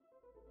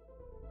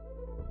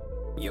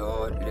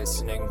You're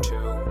listening to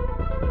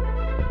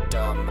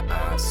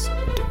Dumbass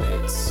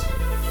Debates.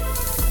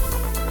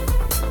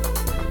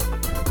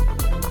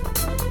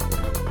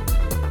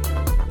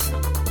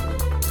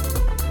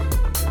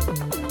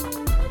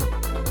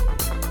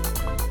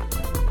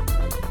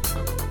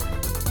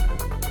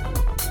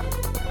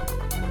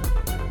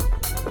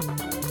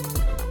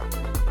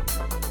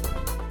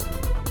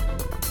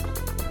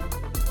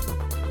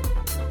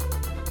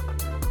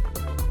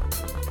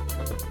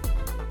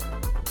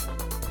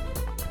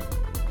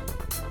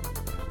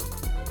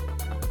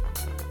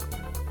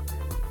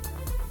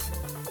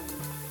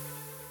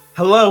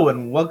 Hello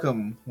and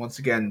welcome once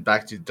again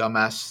back to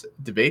Dumbass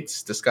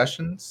Debates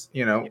discussions.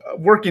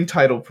 Work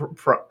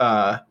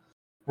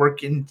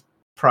in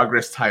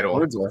progress title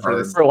Words are for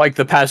hard. this. For like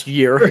the past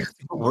year.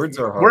 Words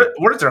are hard.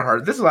 Words are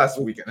hard. This last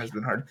weekend has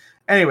been hard.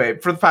 Anyway,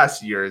 for the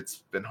past year, it's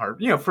been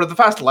hard. For the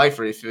past life,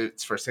 if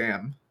it's for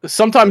Sam.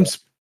 Sometimes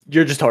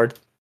you're just hard.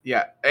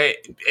 Yeah. Hey,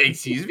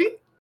 excuse me.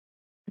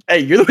 Hey,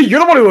 you're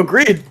the one who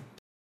agreed.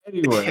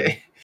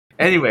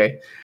 Anyway,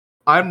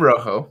 I'm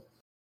Rojo,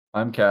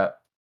 I'm Kat.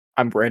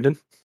 I'm Brandon.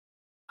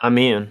 I'm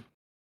Ian.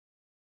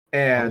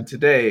 and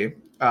today,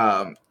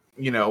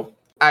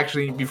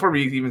 actually, before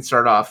we even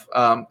start off,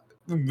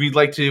 we'd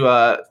like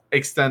to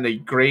extend a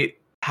great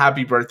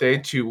happy birthday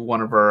to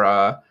one of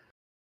our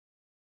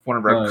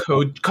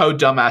code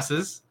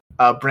dumbasses.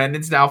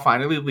 Brandon's now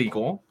finally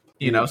legal.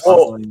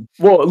 Well,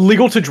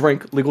 legal to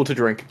drink.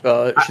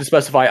 Should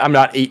specify I'm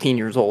not 18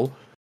 years old.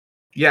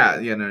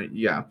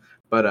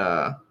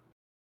 But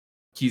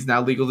he's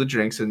now legal to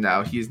drink, so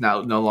now he's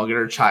now no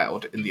longer a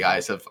child in the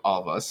eyes of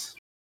all of us.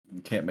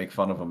 You can't make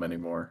fun of him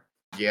anymore.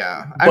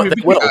 Yeah, But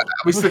they will.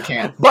 We still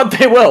can. But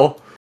they will.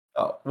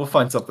 Oh, we'll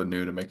find something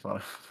new to make fun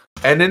of.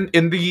 And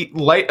in the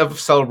light of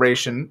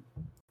celebration,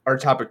 our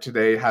topic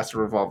today has to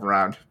revolve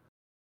around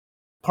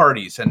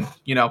parties. And,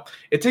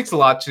 it takes a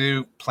lot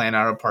to plan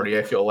out a party,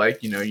 I feel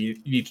like. You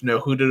need to know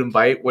who to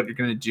invite, what you're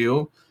going to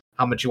do,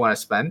 how much you want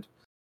to spend.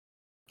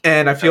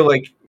 And I feel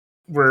like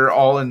we're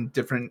all in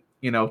different,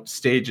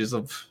 stages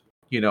of,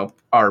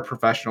 our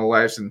professional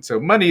lives. And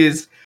so money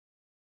is,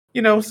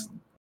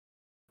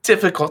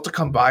 difficult to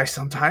come by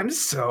sometimes.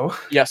 So,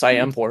 Yes, I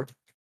am poor.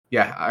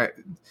 yeah,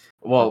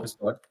 what are Just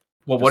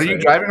you say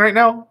driving right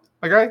now,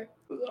 my guy?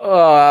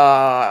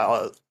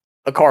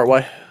 A car.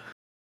 What?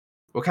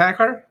 What kind of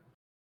car?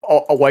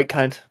 A white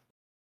kind.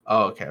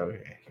 Oh, okay.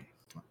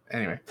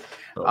 Anyway,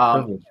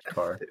 Privileged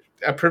car.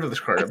 a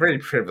privileged car, a very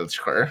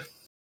privileged car.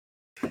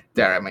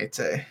 Dare I might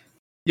say.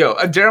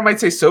 Dare I might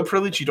say so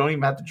privileged you don't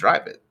even have to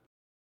drive it.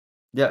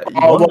 Yeah, you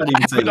Oh, won't well, even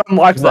I say haven't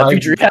unlocked that drive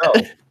feature yourself.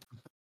 yet.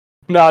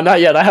 No, not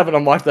yet. I haven't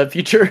unlocked that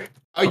feature.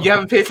 Oh, you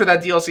haven't paid for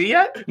that DLC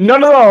yet?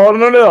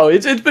 No.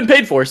 It's been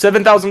paid for.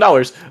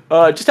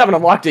 $7,000. Just haven't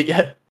unlocked it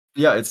yet.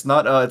 Yeah, it's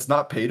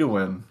not pay to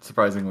win,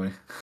 surprisingly.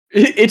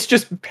 It's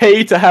just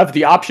pay to have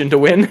the option to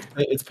win.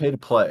 It's pay to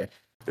play.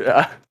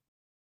 Yeah.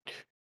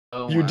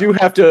 Oh, You wow. do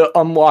have to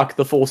unlock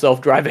the full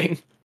self-driving.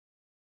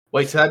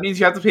 Wait, so that means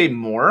you have to pay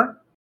more?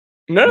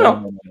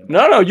 No.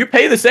 You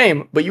pay the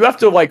same, but you have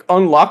to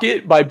unlock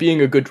it by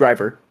being a good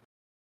driver.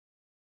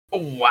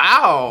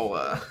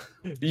 Wow.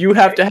 You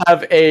have to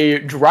have a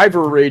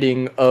driver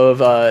rating of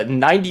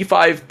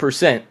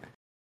 95%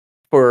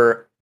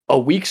 for a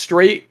week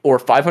straight or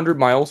 500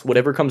 miles,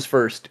 whatever comes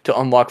first, to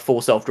unlock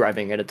full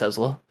self-driving at a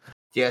Tesla.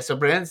 Yeah, so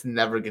Brandon's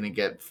never going to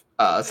get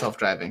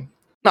self-driving.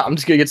 No, I'm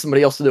just gonna get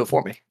somebody else to do it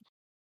for me.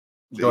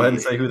 Go ahead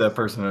and say who that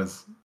person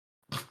is.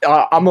 When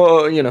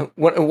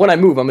I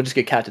move, I'm gonna just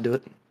get Kat to do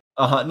it.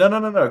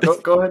 No.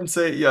 Go ahead and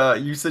say.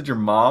 You said your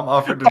mom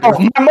offered to do. Oh,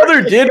 my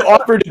mother did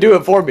offer to do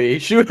it for me.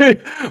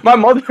 My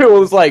mother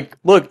was like,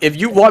 "Look, if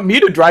you want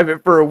me to drive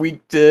it for a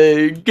week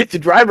to get the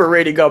driver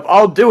rating up,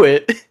 I'll do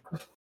it."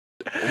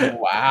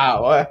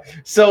 Wow.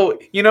 So,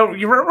 you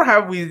remember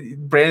how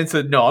Brandon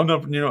said, no, I'm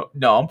not,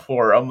 no, I'm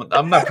poor.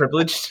 I'm not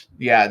privileged.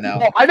 Yeah, no.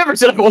 No, I never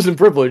said I wasn't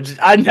privileged.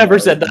 I never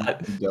said that.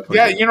 Definitely.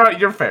 Yeah,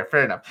 you're fair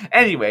enough.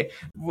 Anyway,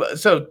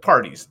 so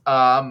parties.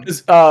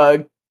 'Cause,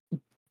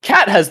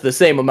 Kat has the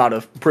same amount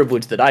of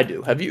privilege that I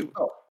do. Have you?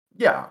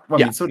 Yeah. Well, I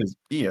Yeah. mean, so does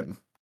Ian.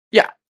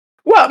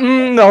 Well,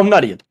 no, I'm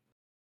not Ian.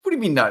 What do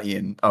you mean not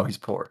Ian? Oh, he's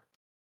poor.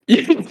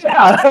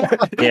 Yeah.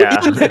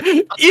 Yeah.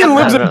 Ian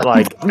lives in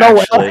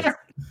nowhere. actually,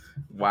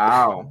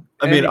 Wow.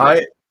 I mean,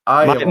 Anyway,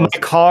 my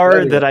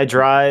car that I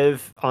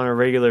drive on a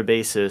regular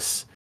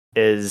basis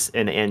is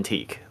an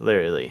antique.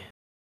 Literally,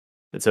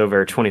 it's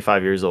over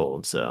 25 years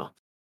old. So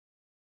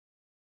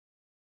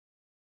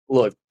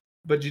Look,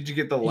 but did you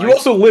get the you license?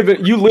 also live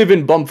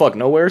in bumfuck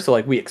nowhere, so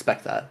we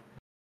expect that.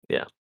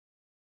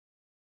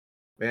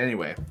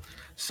 Anyway,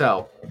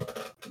 so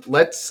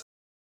let's.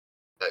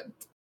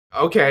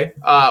 Okay.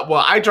 Well,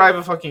 I drive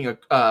a fucking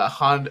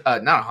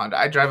Honda. Not a Honda.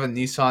 I drive a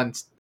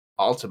Nissan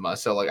Altima.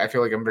 So I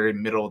feel like I'm very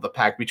middle of the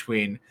pack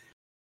between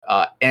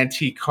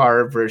antique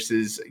car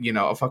versus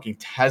a fucking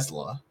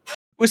Tesla.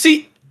 Well,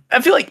 see, I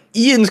feel like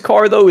Ian's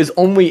car though is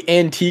only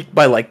antique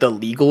by the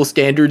legal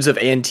standards of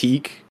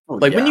antique. Oh,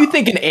 When you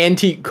think an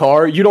antique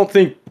car, you don't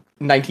think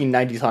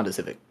 1990s Honda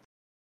Civic.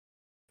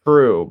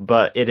 True,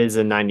 but it is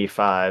a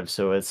 95,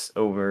 so it's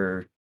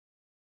over.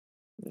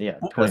 Yeah,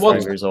 25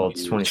 Well, years old.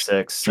 It's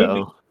 26. to be-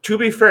 So To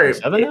be fair,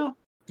 7 now.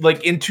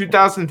 like in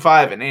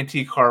 2005, an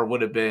antique car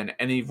would have been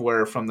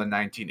anywhere from the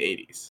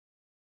 1980s.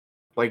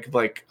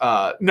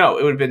 No,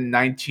 it would have been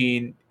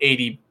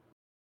 1980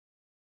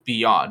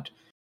 beyond.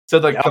 So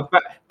like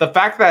the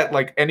fact that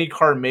like any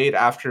car made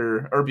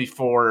after or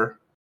before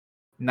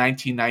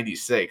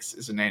 1996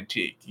 is an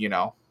antique, you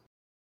know.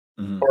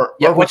 Mhm.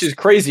 Or which is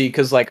crazy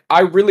because like I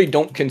really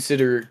don't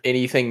consider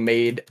anything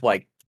made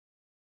like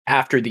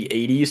after the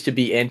 80s to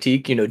be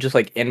antique, you know, just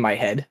like in my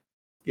head.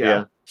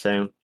 yeah.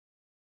 Same.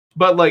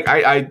 But like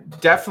I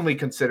definitely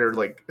consider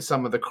like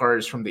some of the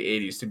cars from the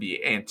 80s to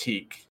be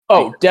antique.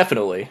 Oh,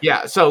 definitely.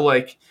 Yeah, so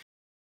like,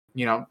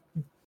 you know,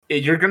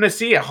 you're gonna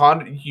see a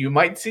Honda. You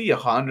might see a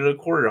Honda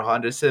Accord or a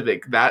Honda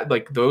Civic. That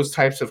like those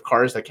types of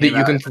cars that That came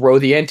you can throw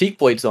the antique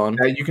plates on.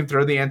 that you can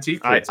throw the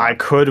antique plates I on.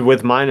 could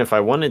with mine if I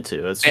wanted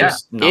to. It's Yeah.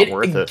 just not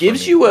worth it. for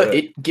Gives me.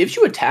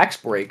 you a tax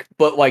break,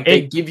 but like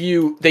they give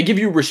you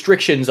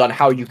restrictions on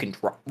how you can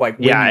drive. Like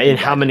when Yeah, you can and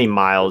how drive. many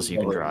miles you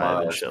can Other drive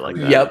and miles shit like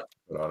per that. Yep.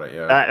 Put on it,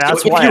 yeah.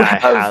 That's So if why you I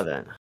have-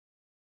 haven't.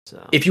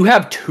 So. If you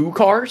have 2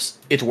 cars,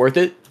 it's worth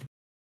it.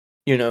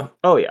 You know.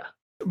 Oh yeah.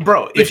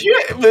 Bro, if you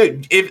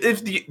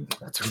if the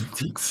That's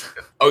antiques.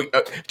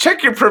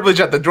 check your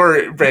privilege at the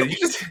door, Brad. You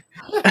just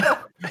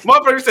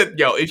motherfucker said,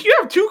 "Yo, if you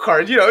have 2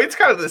 cars, you know it's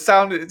kind of the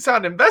sound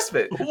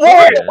investment."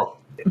 Well,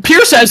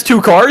 Pierce has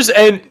 2 cars,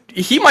 and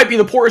he might be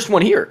the poorest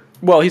one here.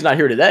 Well, he's not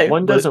here today.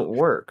 One but- doesn't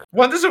work.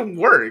 One doesn't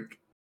work.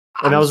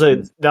 And that was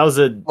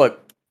a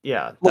Look,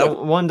 yeah. Look.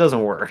 That one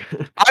doesn't work.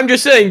 I'm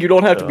just saying you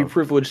don't have to be So.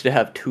 privileged to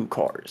have 2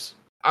 cars.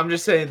 I'm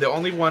just saying the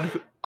only one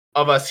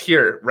of us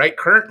here, right,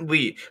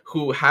 currently,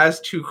 who has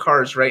 2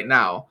 cars right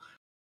now,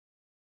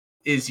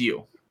 is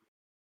you.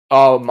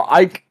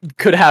 I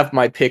could have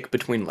my pick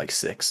between like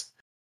 6.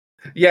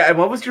 Yeah, and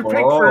what was your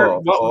pick for?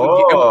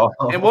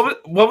 And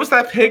what was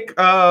that pick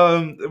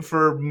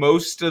for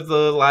most of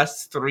the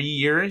last 3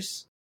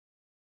 years?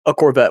 A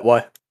Corvette,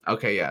 why?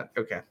 Okay, yeah,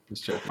 okay.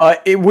 Just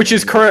checking. Which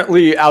is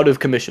currently out of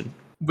commission.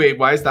 Wait,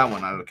 why is that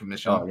one out of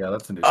commission? Oh yeah,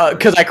 that's an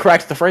Because I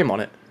cracked the frame on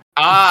it.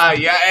 Ah,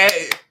 yeah.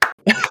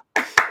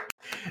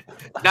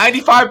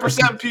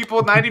 95%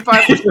 people,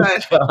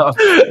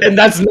 95%. And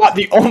that's not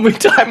the only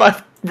time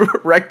I've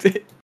wrecked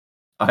it.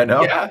 I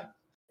know. Yeah.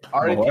 Boy.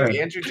 R.I.P.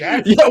 Andrew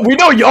Jackson. Yeah, we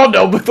know y'all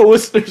know, but the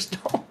listeners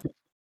don't.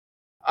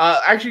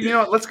 Actually, you know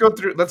what? Let's go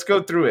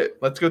through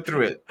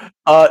it.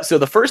 So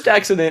the first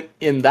accident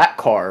in that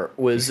car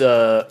was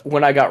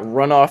when I got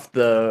run off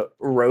the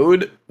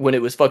road when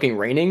it was fucking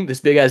raining. This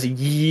big ass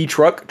Yee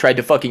truck tried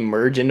to fucking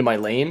merge into my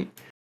lane,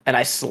 and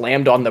I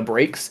slammed on the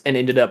brakes and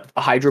ended up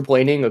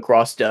hydroplaning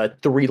across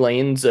 3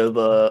 lanes of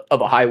a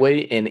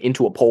highway and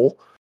into a pole.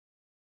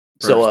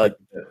 So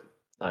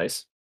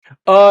Nice.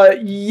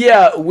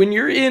 yeah, when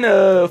you're in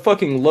a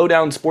fucking low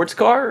down sports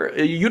car,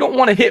 you don't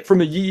want to hit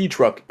from a Yee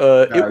truck.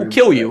 It will you'd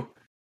kill be you.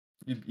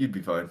 You'd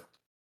be fine.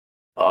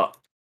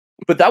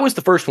 But that was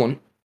the first one.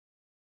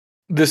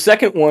 The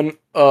second one,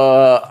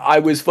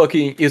 it was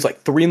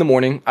like 3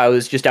 a.m. I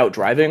was just out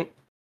driving,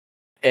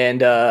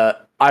 and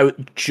I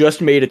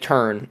just made a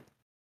turn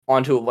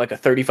onto like a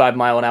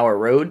 35-mile-an-hour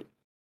road,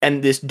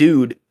 and this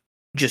dude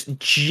just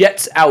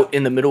jets out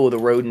in the middle of the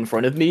road in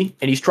front of me,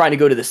 and he's trying to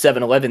go to the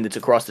 7-Eleven that's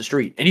across the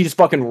street, and he just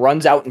fucking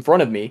runs out in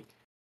front of me,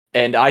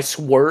 and I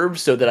swerve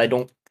so that I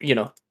don't,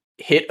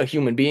 hit a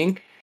human being,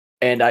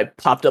 and I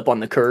popped up on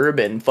the curb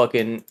and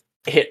fucking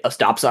hit a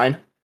stop sign.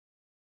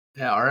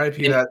 Yeah,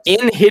 R.I.P. And That.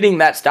 in hitting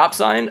that stop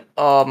sign,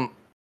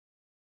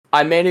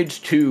 I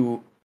managed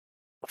to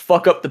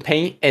fuck up the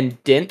paint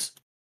and dent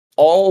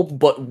all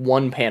but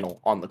one panel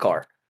on the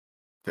car.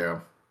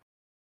 Damn.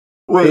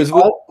 Wait, was-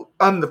 all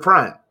on the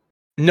front?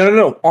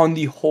 No, on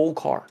the whole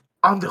car.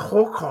 On the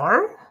whole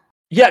car?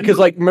 Yeah, because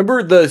like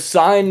remember the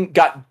sign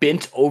got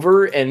bent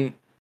over and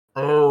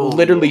Oh,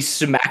 literally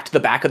smacked the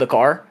back of the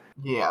car.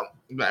 Yeah,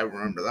 I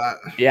remember that.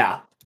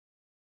 Yeah.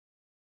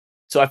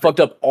 So I fucked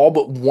up all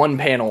but one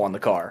panel on the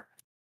car.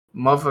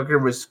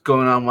 Motherfucker was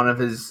going on one of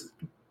his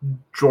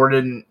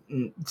Jordan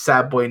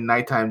Sad Boy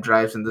nighttime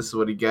drives, and this is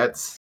what he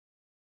gets.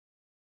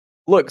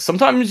 Look,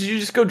 sometimes you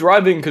just go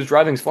driving because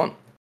driving's fun.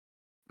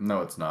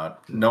 No, it's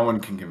not. No one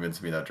can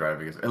convince me that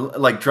driving is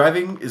like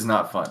driving is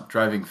not fun.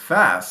 Driving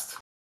fast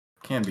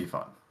can be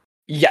fun.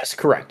 Yes,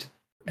 correct.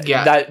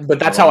 Yeah. But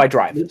that's how I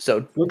drive.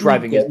 So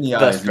driving is Get in the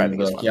thus eyes and driving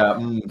be is like,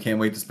 fun. yeah, can't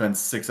wait to spend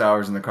 6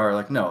 hours in the car.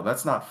 Like, no,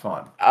 that's not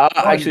fun.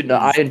 Actually, no,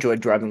 I enjoy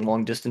driving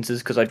long distances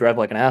because I drive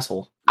like an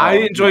asshole. I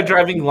Oh, enjoy yeah.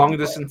 driving long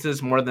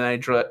distances more than I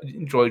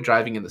enjoy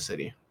driving in the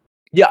city.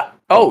 Yeah.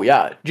 Oh,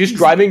 yeah. Just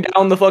driving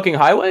down the fucking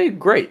highway?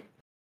 Great.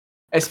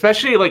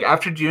 Especially like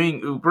after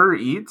doing Uber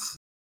Eats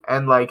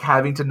and like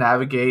having to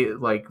navigate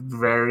like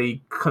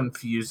very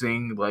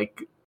confusing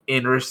like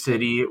inner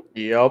city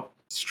Yep.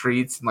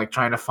 streets and like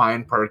trying to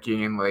find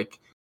parking and like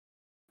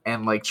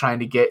trying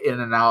to get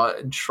in and out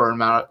in short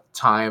amount of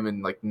time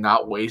and like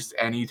not waste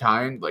any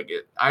time. Like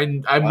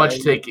I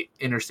much take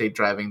interstate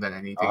driving than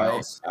anything I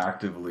else.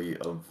 actively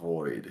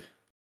avoid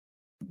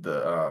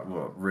the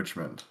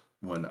Richmond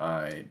when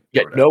I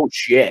Yeah, DoorDash no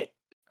shit.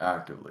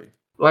 actively.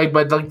 Like,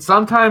 but like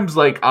sometimes,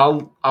 like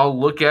I'll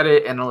look at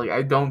it and like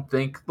I don't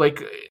think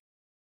like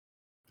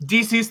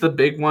DC's the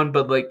big one,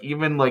 but like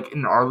even like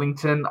in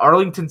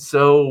Arlington's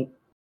so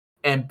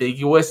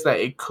ambiguous that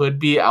it could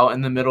be out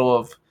in the middle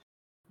of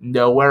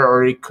nowhere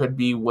or it could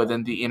be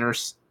within the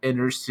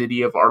inner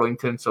city of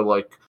Arlington, so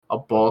like a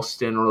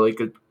Boston or like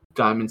a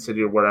Diamond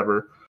City or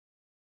whatever.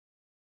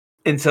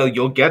 And so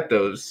you'll get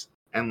those,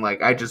 and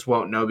like I just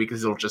won't know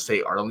because it'll just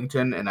say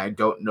Arlington, and I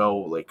don't know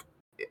like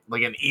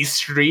an East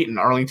Street in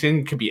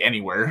Arlington could be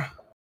anywhere.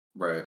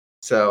 Right.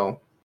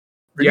 So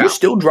Are yeah, you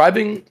still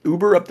driving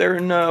Uber up there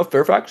in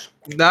Fairfax?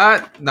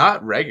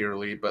 not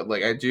regularly, but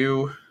like I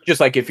do. Just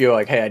like if you're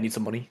like, hey, I need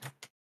some money.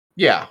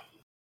 Yeah,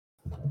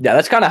 Yeah,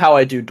 that's kind of how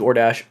I do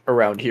DoorDash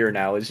around here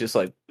now. It's just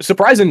like,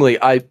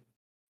 surprisingly, I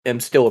am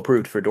still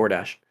approved for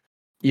DoorDash,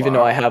 even though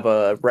Wow. I have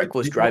a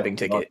reckless People driving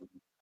don't run- ticket.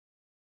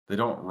 They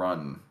don't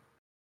run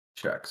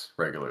checks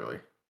regularly.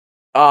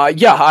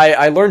 Yeah,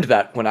 I learned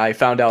that when I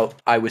found out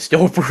I was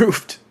still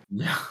approved.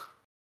 Yeah.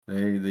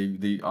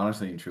 They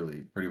honestly and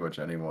truly pretty much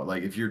anyone.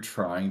 Like if you're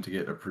trying to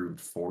get approved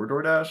for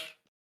DoorDash,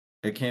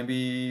 it can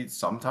be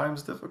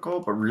sometimes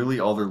difficult, but really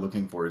all they're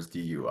looking for is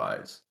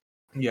DUIs.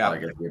 yeah.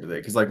 Like at the end of the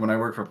day. Because like when I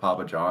worked for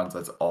Papa John's,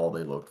 that's all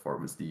they looked for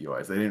was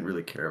DUIs. They didn't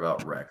really care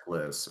about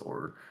reckless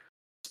or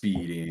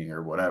speeding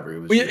or whatever. It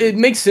was Well, just, it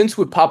makes sense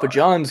with Papa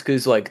John's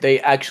because like they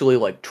actually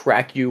like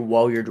track you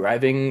while you're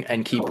driving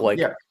and keep Oh, like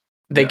yeah.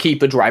 they yeah.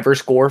 keep a driver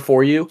score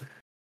for you.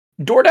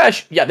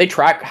 DoorDash, yeah, they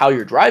track how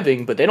you're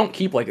driving, but they don't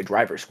keep like a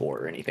driver score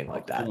or anything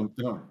like that.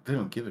 They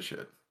don't give a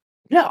shit.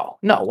 No,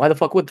 why the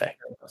fuck would they?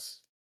 Yes.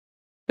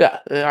 Yeah,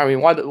 I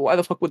mean, why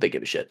the fuck would they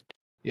give a shit?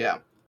 Yeah.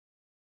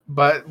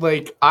 But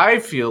like I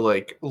feel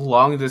like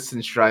long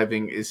distance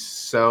driving is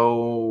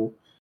so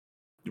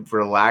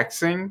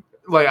relaxing.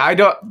 Like I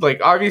don't like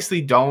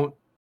obviously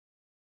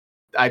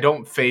I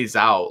don't phase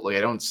out. Like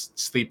I don't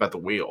sleep at the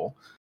wheel.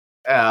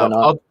 Why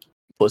not?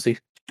 Pussy.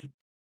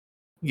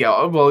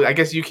 Yeah, well, I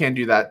guess you can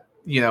do that,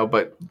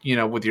 but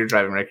with your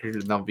driving record,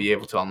 you'll not be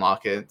able to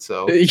unlock it.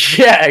 So,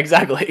 Yeah,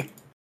 exactly.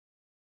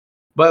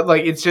 but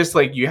like it's just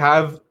like you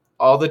have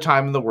all the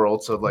time in the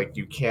world, so like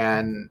you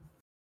can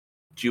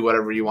do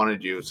whatever you want to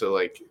do. So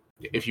like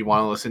if you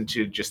want to listen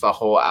to just a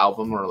whole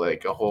album or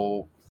like a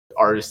whole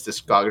artist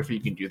discography, you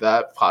can do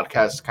that.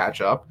 Podcasts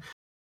catch up.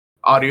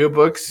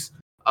 Audiobooks.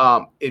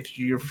 If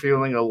you're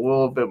feeling a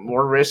little bit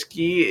more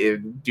risky,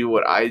 do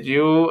what I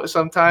do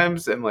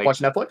sometimes and like Watch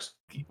Netflix.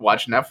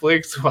 watch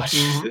Netflix, watch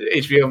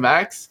HBO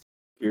Max.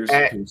 Pierce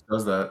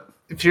does that.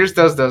 Pierce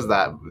does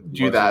that.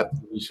 Do Watch that.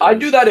 TV shows. I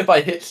do that if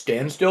I hit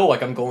standstill,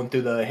 like I'm going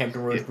through the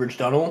Hampton Roads Bridge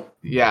Tunnel.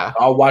 Yeah.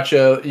 I'll watch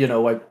a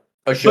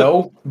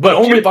show, but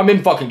only if I'm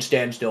in fucking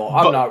standstill.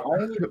 I'm not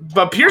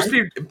But Pierce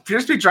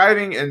be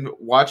driving and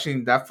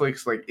watching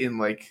Netflix like in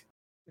like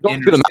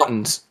going through the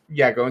mountains.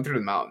 yeah, going through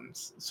the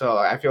mountains. So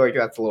I feel like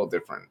that's a little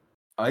different.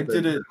 I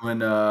did it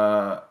when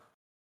on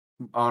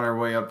our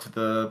way up to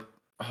the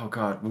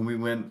when we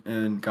went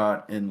and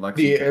got in The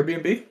Lexington.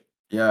 Airbnb.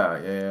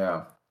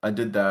 Yeah. I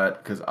did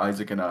that because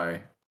Isaac and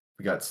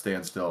we got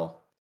standstill.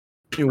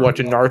 You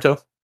watching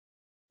Naruto?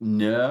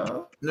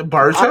 No,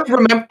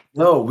 Baruto?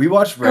 no, we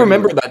watched. I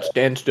remember regular- that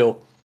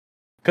standstill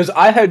because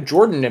I had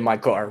Jordan in my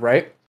car,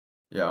 right?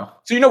 Yeah.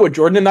 So you know what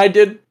Jordan and I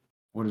did?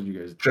 What did you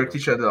guys do? Jerked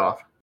each other off.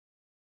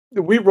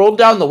 We rolled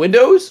down the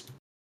windows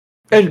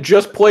and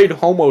just played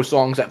homo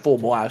songs at full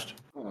blast.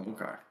 Oh,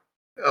 okay.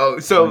 Oh,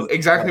 so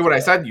exactly what I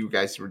said you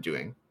guys were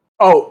doing.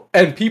 Oh,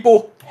 and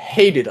people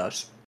hated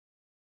us.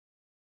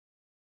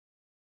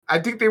 I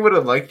think they would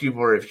have liked you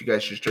more if you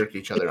guys just jerked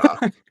each other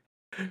off.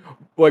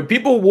 Like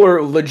people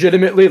were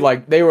legitimately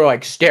like they were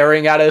like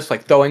staring at us,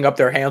 like throwing up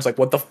their hands, like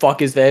what the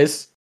fuck is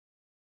this?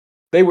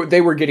 They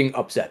were getting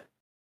upset.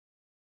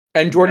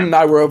 And Jordan and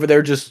I were over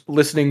there just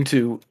listening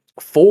to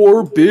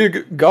 4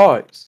 Big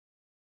Guys.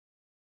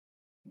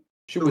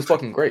 Shit was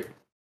fucking great.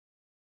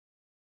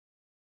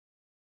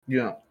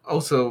 Yeah.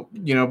 Also,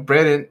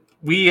 Brandon,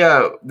 we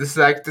this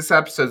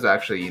episode's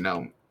actually,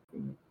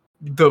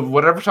 the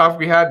whatever topic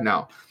we had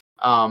now.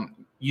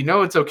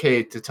 It's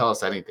okay to tell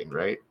us anything,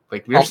 right?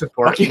 Like we're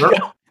supportive.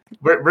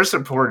 We're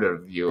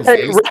supportive of you.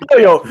 Hey,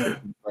 Rayo,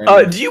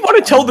 do you want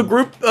to tell the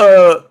group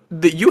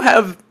that you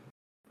have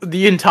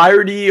the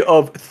entirety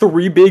of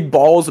 3 Big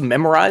Balls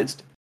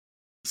memorized?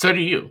 So do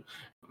you.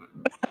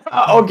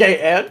 Okay,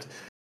 and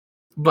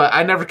But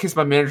I never kissed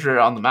my manager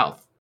on the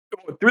mouth.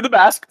 through the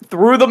mask.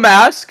 But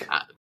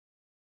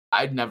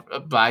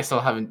I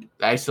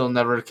still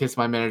never kissed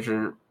my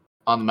manager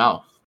on the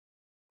mouth.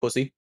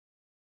 Pussy.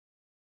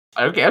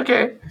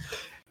 Okay.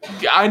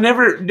 I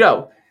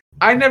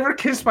never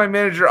kissed my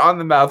manager on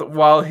the mouth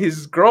while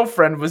his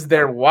girlfriend was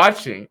there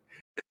watching.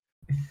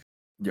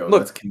 Yo,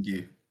 Look, that's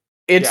kinky.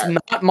 It's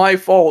not my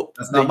fault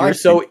That's not that my you're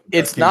so. kink.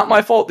 That's It's not kinky.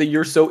 my fault that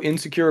you're so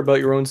insecure about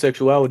your own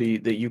sexuality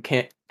that you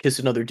can't kiss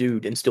another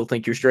dude and still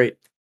think you're straight.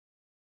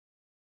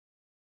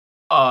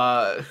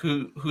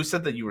 Who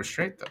said that you were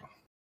straight though?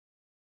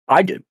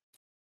 I did.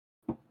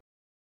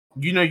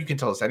 You can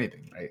tell us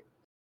anything, right?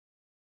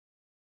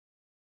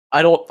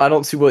 I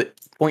don't see what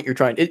point you're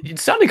trying. It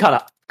sounded kind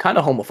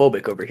of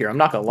homophobic over here. I'm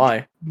not gonna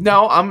lie.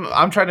 No,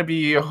 I'm trying to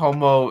be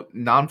homo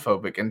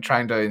non-phobic and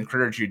trying to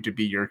encourage you to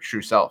be your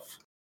true self.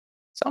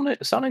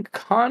 Sounded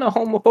kind of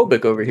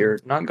homophobic over here.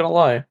 Not gonna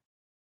lie.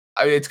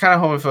 I mean, it's kind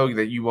of homophobic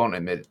that you won't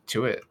admit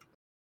to it.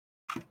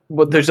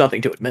 Well, there's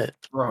nothing to admit.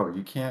 Bro,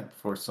 you can't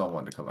force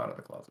someone to come out of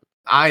the closet.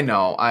 I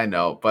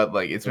know, but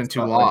like it's been too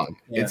not long. like-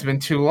 yeah. It's been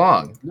too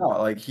long. No,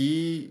 like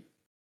we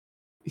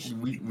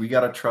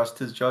gotta trust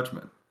his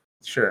judgment.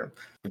 Sure.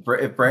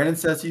 If Brandon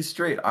says he's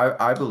straight,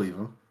 I believe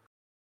him.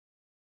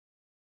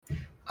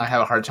 I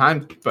have a hard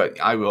time, but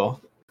I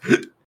will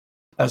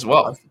as I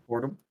well.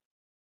 support him.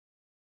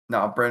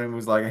 Now, if Brandon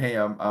was like, "Hey,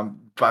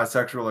 I'm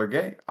bisexual or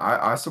gay,"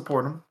 I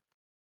support him.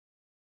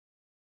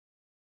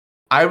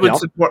 I would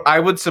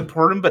Yep.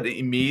 support him, but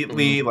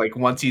immediately, like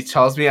once he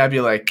tells me, I'd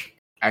be like,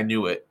 I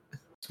knew it.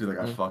 She's like,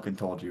 "I fucking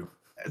told you."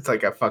 It's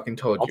like I fucking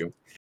told Yep. you.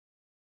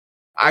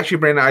 Actually,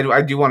 Brandon,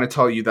 I do want to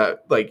tell you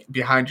that like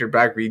behind your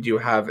back, we do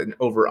have an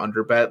over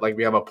under bet. Like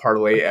we have a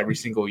parlay every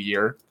single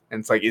year, and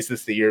it's like, is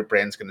this the year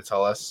Brandon's going to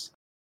tell us?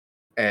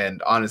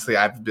 And honestly,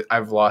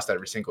 I've lost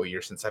every single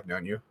year since I've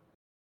known you.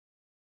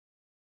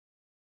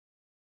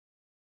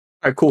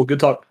 All right, cool. Good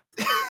talk.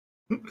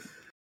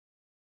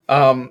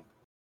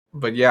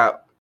 But yeah,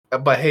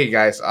 but hey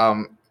guys,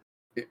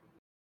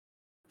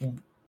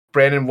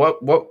 Brandon,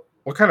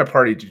 what kind of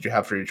party did you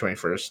have for your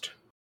 21st?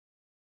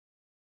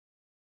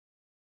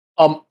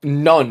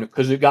 None,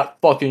 because it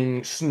got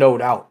fucking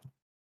snowed out.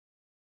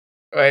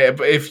 But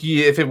if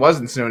it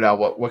wasn't snowed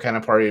out, what kind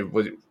of party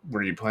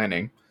were you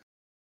planning?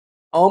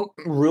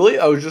 Really,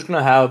 I was just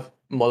gonna have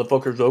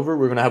motherfuckers over.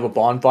 We're gonna have a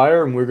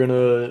bonfire, and we're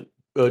gonna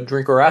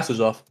drink our asses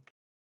off.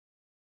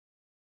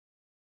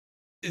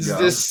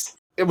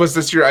 Was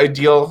this your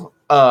ideal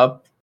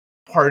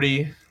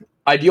party?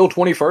 Ideal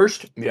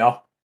 21st? Yeah.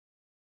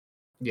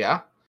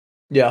 Yeah.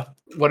 Yeah.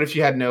 What if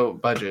you had no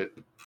budget?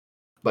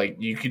 Like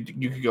you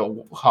could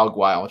go hog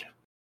wild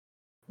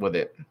with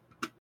it.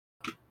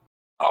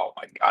 Oh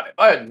my god, if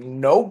I had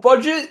no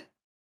budget,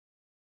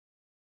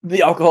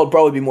 the alcohol would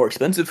probably be more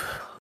expensive.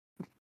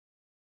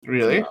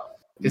 Really?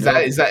 Is No-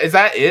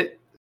 that it?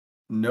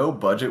 no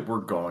budget? We're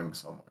going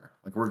somewhere.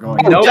 Like we're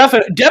going. Oh, Nope.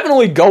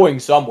 definitely going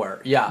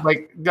somewhere. Yeah.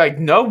 Like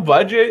no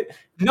budget?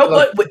 No,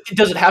 like- but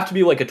does it have to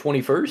be like a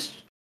 21st?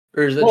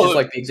 Or is that Well, just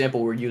like the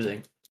example we're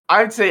using?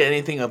 I'd say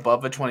anything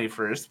above a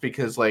 21st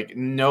because like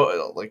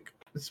no, like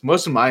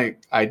most of my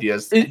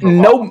ideas.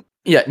 No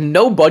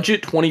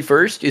budget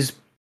 21st is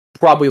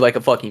probably like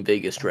a fucking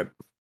Vegas trip.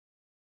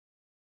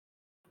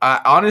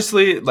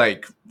 Honestly,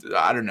 like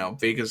I don't know,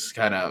 Vegas is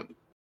kind of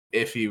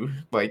iffy.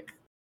 Like,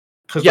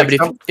 cause Yeah, like,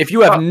 but if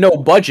you have no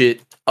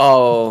budget,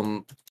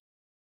 Fuck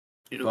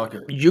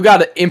it. you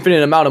got an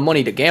infinite amount of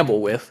money to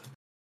gamble with.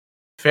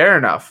 fair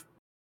enough.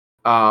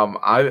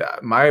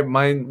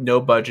 My no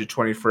budget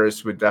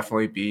 21st would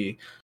definitely be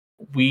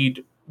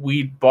we'd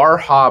bar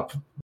hop,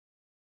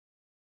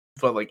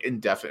 but like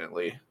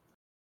indefinitely.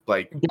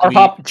 Like Bar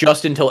hop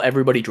just until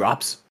everybody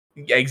drops.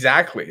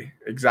 Exactly.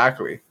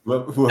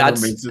 Whoever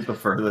That's- makes it the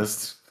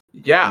furthest.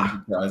 Yeah.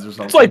 Prize or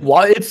something. It's like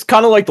it's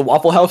kind of like the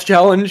Waffle House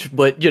challenge,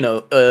 but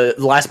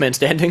last man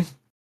standing.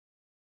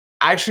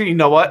 Actually, you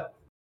know what?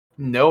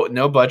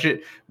 No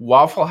budget.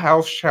 Waffle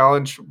House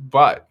challenge,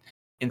 but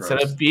instead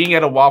Gross. of being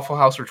at a Waffle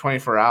House for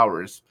 24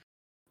 hours,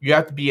 you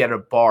have to be at a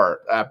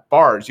bar. At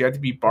bars, you have to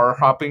be bar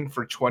hopping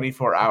for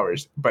 24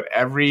 hours. But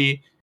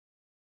every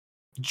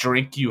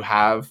drink you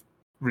have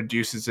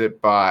reduces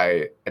it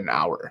by an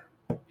hour.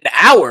 An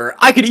hour?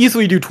 I could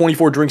easily do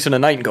 24 drinks in a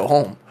night and go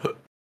home.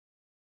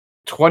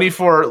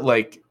 24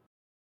 like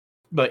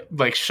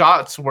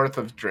shots worth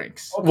of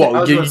drinks. Okay, I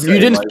Well, was you gonna say,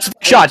 didn't like,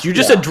 specify shots. You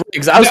just said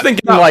drinks. I was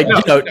thinking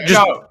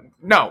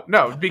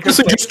Because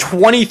just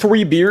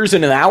 23 beers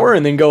in an hour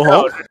and then go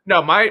home.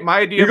 no, my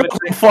idea You're of a going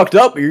drink, fucked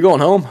up, but you're going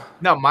home.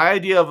 no, my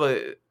idea of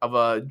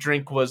a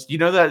drink was, you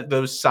know, that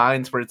those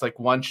signs where it's like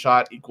one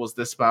shot equals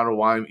this amount of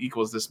wine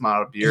equals this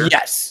amount of beer.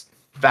 Yes.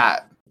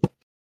 That.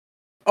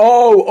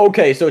 Oh,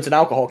 okay. So it's an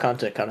alcohol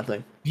content kind of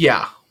thing.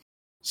 Yeah.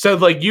 So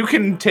like you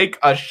can take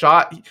a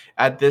shot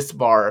at this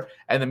bar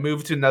and then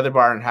move to another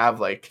bar and have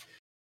like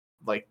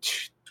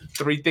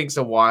 3 things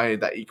of wine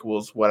that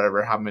equals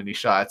whatever, how many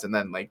shots, and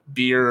then like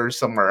beer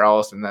somewhere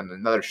else, and then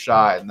another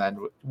shot, and then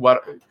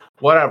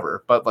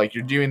whatever. But like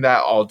you're doing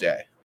that all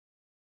day.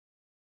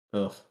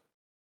 Ugh.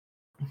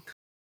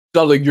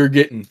 Sounds like you're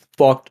getting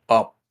fucked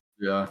up.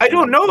 Yeah. I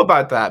don't know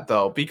about that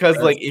though, because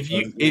like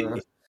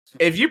That's-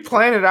 if you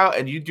plan it out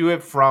and you do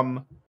it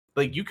from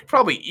like you could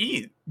probably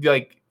eat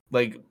like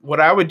what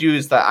I would do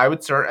is that I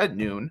would start at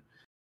noon.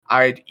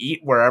 I'd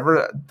eat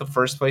wherever the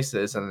first place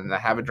is, and then I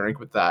have a drink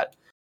with that.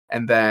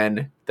 And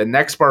then the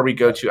next bar we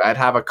go to, I'd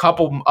have a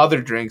couple other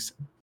drinks,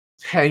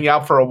 hang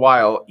out for a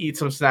while, eat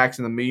some snacks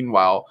in the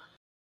meanwhile,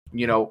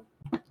 you know,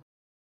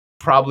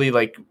 probably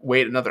like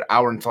wait another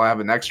hour until I have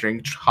a next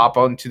drink, hop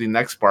on to the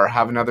next bar,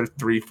 have another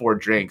 3-4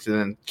 drinks, and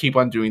then keep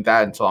on doing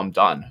that until I'm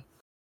done.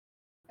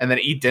 And then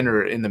eat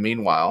dinner in the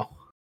meanwhile.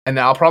 And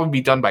then I'll probably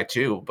be done by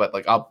 2, but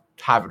like I'll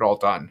have it all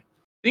done.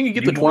 think you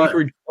get You the want-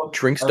 23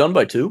 drinks done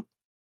by 2?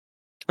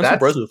 That's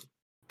impressive.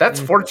 That's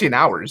 14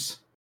 hours.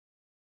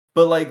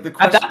 But like the At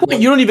question, that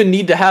point, you don't even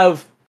need to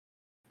have.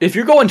 If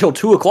you're going till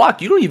 2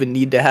 o'clock, you don't even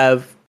need to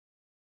have.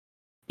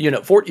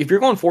 If you're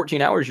going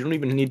 14 hours, you don't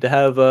even need to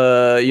have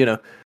a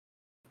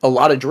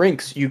lot of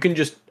drinks. You can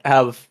just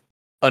have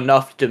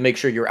enough to make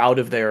sure you're out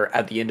of there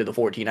at the end of the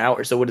 14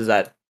 hours. So what is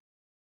that?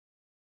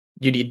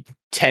 You need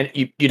 10.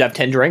 You'd have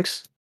 10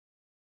 drinks,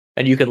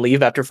 and you can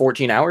leave after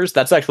 14 hours.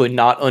 That's actually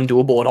not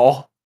undoable at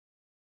all.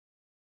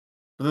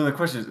 But then the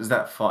question is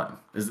that fun?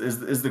 Is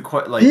the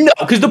like No,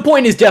 because the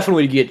point is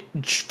definitely to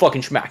get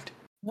fucking schmacked.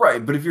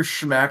 right? But if you're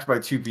schmacked by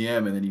 2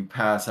 p.m. and then you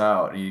pass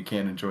out and you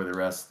can't enjoy the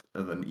rest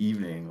of an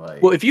evening,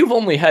 like Well, if you've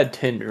only had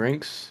 10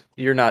 drinks,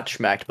 you're not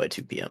schmacked by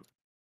 2 p.m.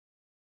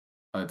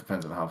 it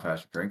depends on how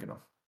fast you're drinking them.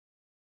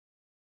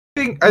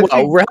 I think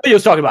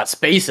Relio's talking about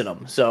spacing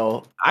them,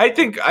 so I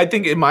think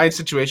in my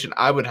situation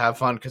I would have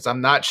fun because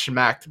I'm not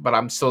schmacked, but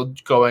I'm still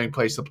going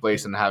place to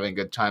place and having a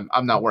good time.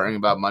 I'm not worrying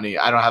about money.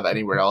 I don't have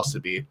anywhere else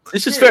to be.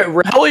 this is fair.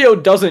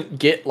 Relio doesn't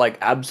get like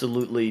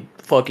absolutely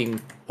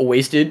fucking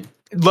wasted.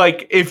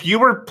 Like if you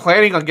were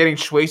planning on getting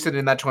wasted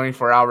in that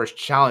 24 hours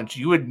challenge,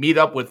 you would meet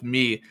up with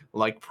me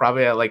like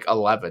probably at like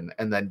 11,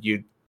 and then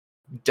you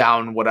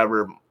down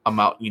whatever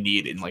amount you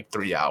need in like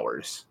 3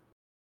 hours.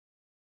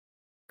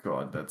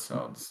 God, that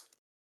sounds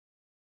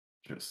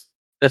just.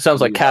 That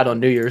sounds like Cat on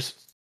New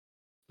Year's.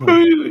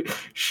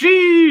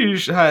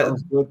 Sheesh.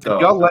 Sounds good, Did though.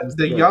 y'all let Sounds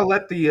did good. y'all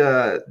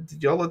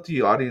let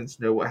the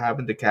audience know what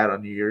happened to Cat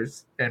on New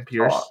Year's and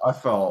Pierce? Oh, I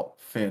felt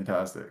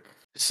fantastic.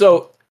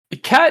 So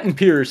Cat and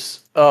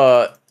Pierce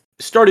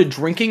started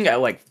drinking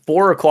at like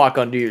 4 o'clock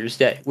on New Year's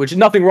Day, which is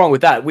nothing wrong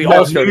with that. We No,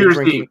 all started New Year's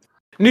drinking. Eve.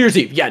 New Year's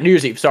Eve, yeah, New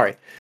Year's Eve. Sorry,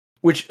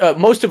 which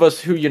most of us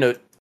who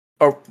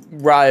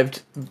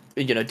arrived,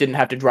 didn't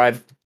have to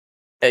drive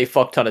a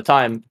fuck ton of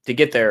time to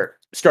get there.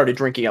 Started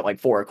drinking at like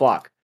 4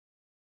 o'clock.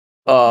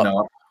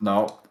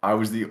 No, I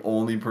was the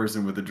only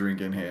person with a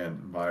drink in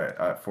hand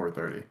at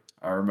 4:30.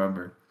 I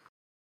remember.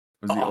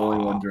 I was the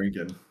only one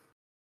drinking.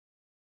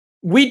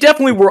 We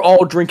definitely were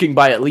all drinking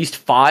by at least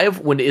 5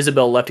 when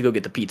Isabel left to go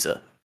get the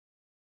pizza.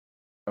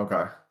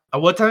 Okay.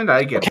 At what time did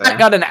I get Cat there?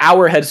 got an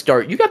hour head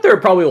start. You got there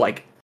at probably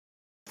like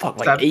 7,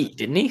 8,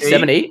 didn't he? 8?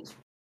 7, 8?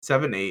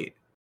 7, 8.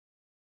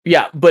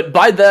 Yeah, but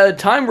by the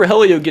time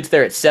Rogelio gets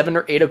there at 7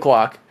 or 8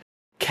 o'clock,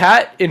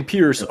 Cat and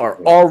Pierce are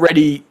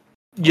already,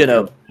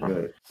 Good.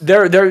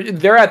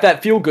 they're at that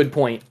feel good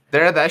point.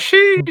 They're at that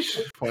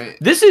sheesh point.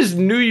 This is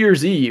New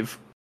Year's Eve.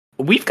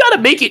 We've got to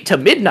make it to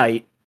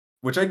midnight.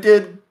 Which I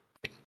did.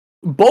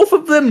 Both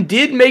of them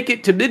did make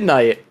it to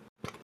midnight.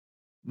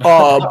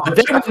 But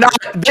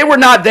they were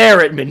not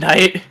there at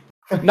midnight.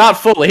 Not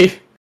fully.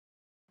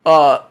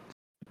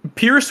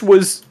 Pierce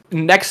was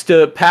next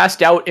to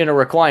passed out in a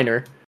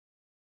recliner,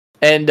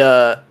 and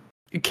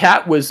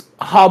Cat was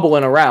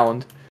hobbling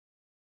around.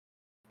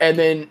 And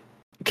then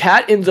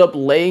Cat ends up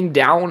laying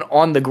down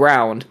on the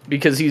ground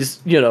because he's,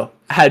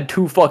 had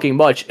too fucking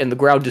much and the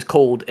ground is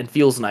cold and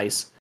feels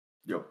nice.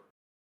 Yep.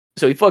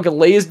 So he fucking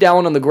lays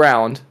down on the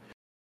ground.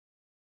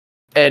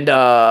 And,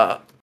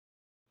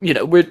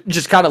 we're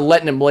just kind of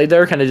letting him lay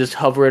there, kind of just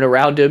hovering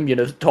around him,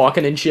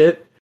 talking and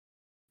shit.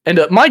 And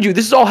mind you,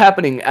 this is all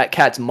happening at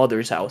Cat's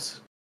mother's house.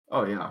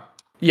 Oh yeah.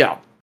 Yeah.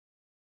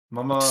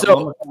 Mama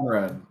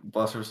Conrad,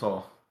 bless her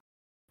soul.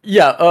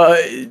 Yeah,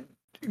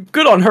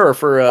 good on her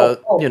for,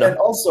 And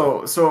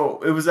also,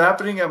 so it was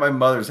happening at my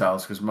mother's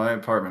house because my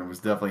apartment was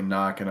definitely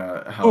not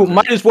gonna house Oh, it.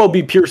 might as well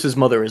be Pierce's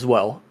mother as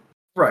well.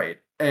 Right.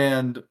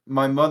 And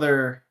my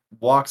mother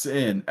walks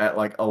in at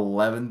like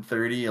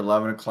 11:30,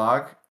 11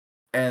 o'clock.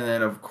 And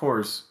then, of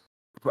course,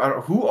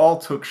 who all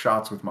took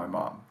shots with my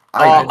mom?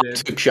 I did.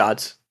 took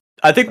shots.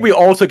 I think we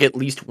all took at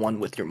least one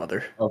with your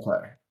mother.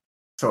 Okay.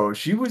 So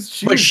she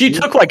But she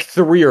took like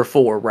 3 or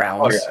 4 Oh,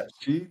 rounds.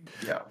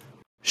 yeah.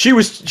 She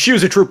was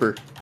a trooper.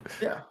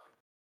 Yeah.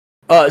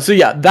 So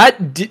yeah,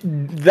 that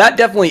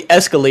definitely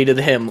escalated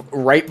him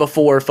right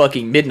before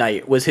fucking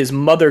midnight. Was his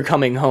mother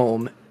coming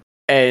home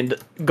and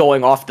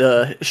going off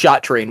the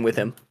shot train with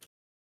him?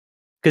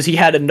 Because he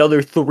had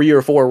another 3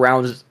 or 4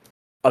 rounds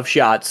of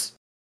shots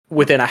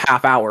within a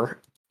half hour.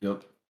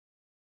 Yep.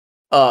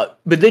 But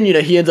then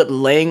he ends up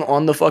laying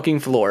on the fucking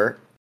floor.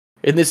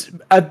 And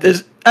at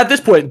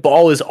this point,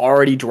 ball is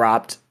already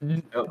dropped.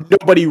 Yep.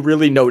 Nobody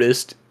really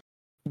noticed,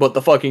 but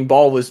the fucking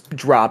ball was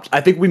dropped.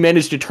 I think we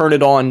managed to turn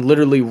it on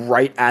literally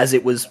right as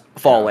it was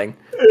falling.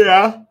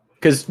 Yeah.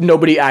 Because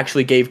nobody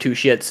actually gave 2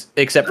 shits,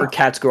 except for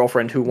Cat's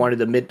girlfriend who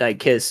wanted a midnight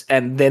kiss,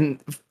 and then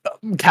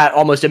Cat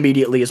almost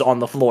immediately is on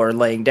the floor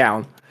laying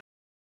down.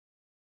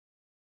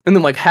 And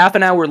then like half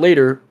an hour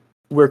later,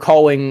 we're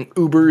calling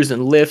Ubers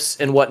and Lyfts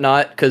and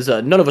whatnot, because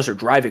none of us are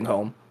driving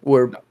home.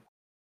 We're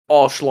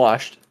all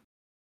sloshed.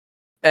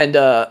 And,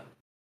 the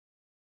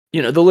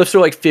Lyfts are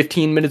like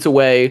 15 minutes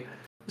away,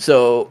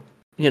 so,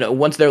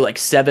 once they're like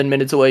 7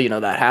 minutes away,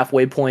 that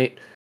halfway point,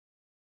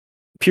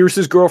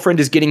 Pierce's girlfriend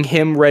is getting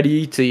him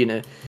ready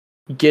to,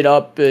 get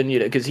up and,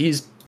 because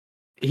he's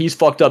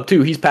fucked up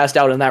too. He's passed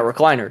out in that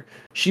recliner.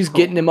 She's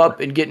getting him up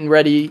and getting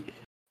ready,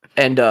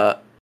 and,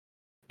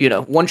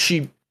 once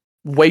she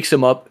wakes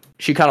him up,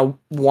 she kind of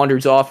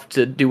wanders off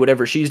to do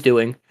whatever she's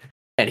doing,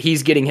 and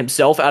he's getting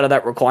himself out of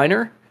that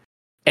recliner,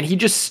 and he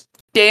just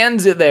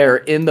stands there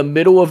in the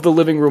middle of the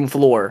living room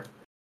floor.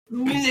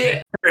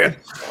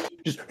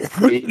 Just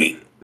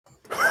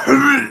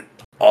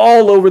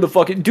all over the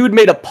fucking dude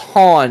made a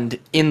pond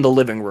in the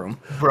living room.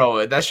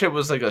 Bro, that shit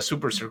was like a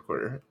super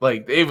circular.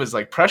 Like, it was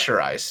like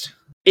pressurized.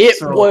 It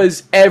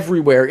was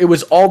everywhere. It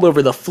was all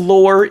over the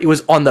floor. It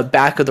was on the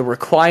back of the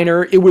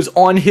recliner. It was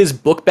on his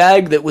book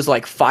bag that was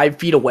like 5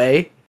 feet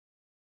away.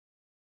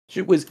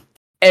 It was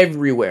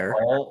everywhere.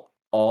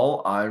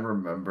 All I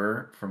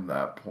remember from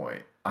that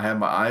point, I had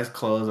my eyes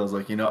closed. I was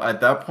like,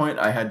 at that point,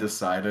 I had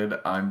decided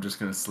I'm just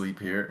going to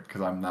sleep here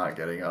because I'm not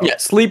getting up. Yeah,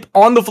 sleep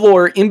on the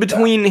floor in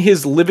between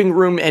his living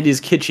room and his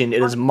kitchen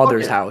at his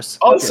mother's house.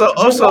 Also,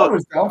 my mom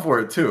was down for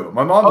it too.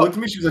 My mom looked at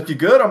me. She was like, "You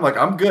good?" I'm like,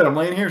 "I'm good. I'm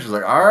laying here." She's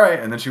like, "All right,"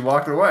 and then she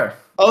walked away.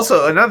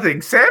 Also, another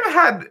thing, Sam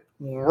had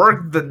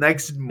work the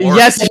next morning.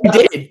 Yes, he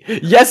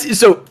did. Yes,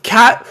 so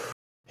Kat,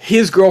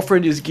 his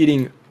girlfriend, is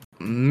getting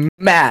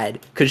mad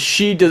because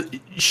she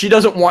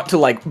doesn't want to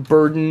like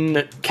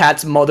burden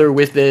Kat's mother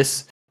with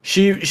this.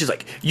 She's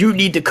like, "You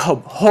need to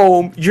come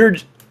home.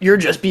 You're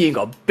just being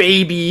a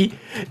baby."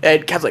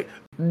 And Kat's like,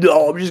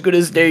 "No, I'm just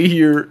gonna stay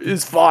here.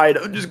 It's fine.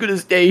 I'm just gonna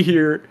stay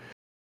here."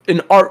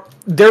 And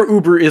their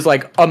Uber is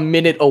like a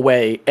minute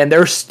away, and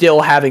they're still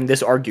having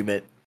this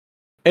argument.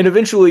 And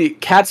eventually,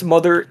 Kat's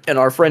mother and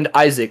our friend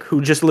Isaac,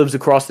 who just lives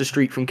across the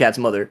street from Kat's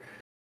mother,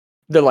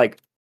 they're like,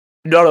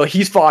 no,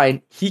 he's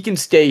fine. He can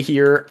stay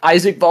here.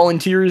 Isaac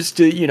volunteers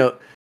to,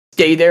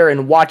 stay there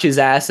and watch his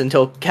ass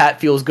until Kat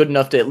feels good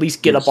enough to at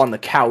least get up on the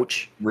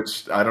couch.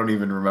 Which I don't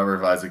even remember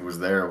if Isaac was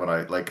there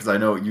when because I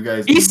know you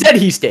guys. He said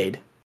he stayed.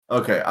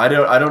 Okay, I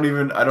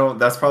don't.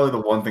 That's probably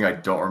the one thing I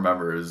don't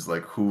remember is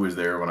like who was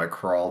there when I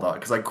crawled on,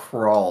 because I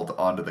crawled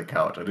onto the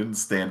couch. I didn't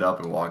stand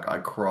up and walk. I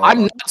crawled.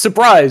 I'm not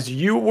surprised.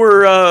 You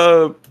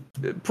were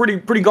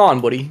pretty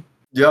gone, buddy.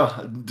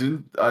 Yeah,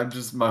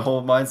 my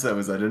whole mindset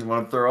was I didn't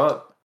want to throw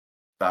up.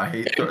 I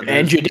hate throwing.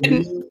 And you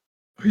didn't.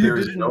 There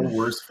is no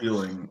worse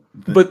feeling.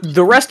 But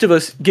the rest of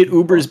us get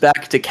Ubers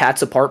back to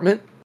Kat's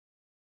apartment.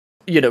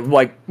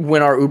 Like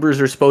when our Ubers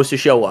are supposed to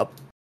show up.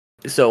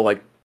 So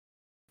like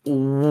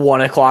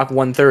 1 o'clock,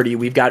 1:30,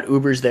 we've got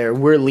Ubers there.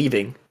 We're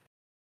leaving.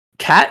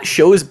 Kat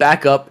shows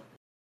back up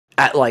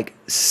at like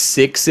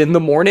 6 in the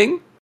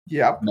morning.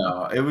 Yep.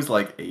 No, it was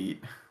like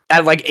 8.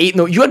 At like 8.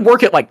 No, you had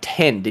work at like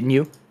 10, didn't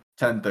you?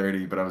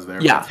 10:30, but I was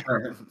there. Yeah.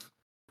 For 10.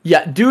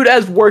 Yeah, dude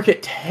has work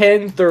at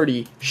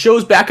 10:30.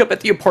 Shows back up at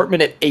the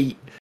apartment at 8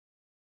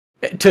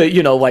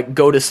 to like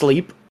go to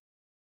sleep.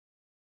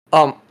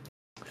 Kat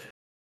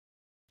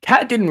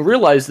didn't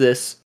realize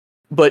this,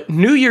 but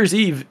New Year's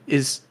Eve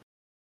is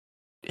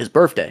his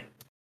birthday.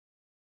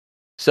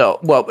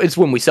 So, well, it's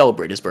when we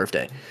celebrate his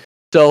birthday.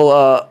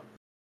 So,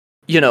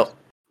 It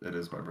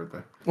is my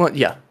birthday. well,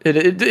 yeah,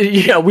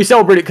 we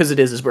celebrate it because it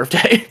is his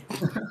birthday.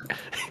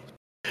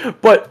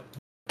 But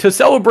to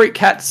celebrate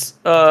Kat's,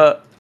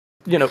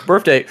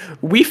 birthday,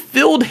 we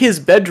filled his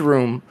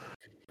bedroom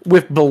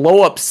with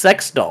blow-up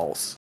sex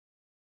dolls.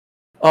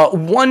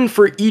 One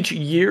for each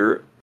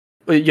year,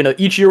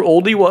 each year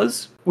old he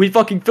was. We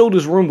fucking filled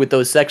his room with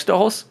those sex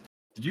dolls.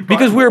 Did you buy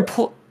Because we them?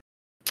 were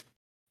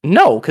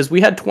No, because we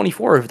had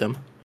 24 of them.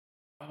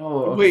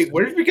 Oh, okay. Wait,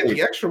 where did we get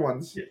the extra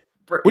ones?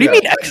 What do you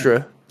mean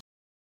extra?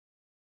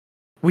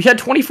 We had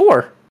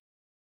 24.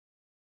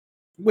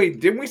 Wait,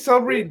 didn't we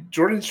celebrate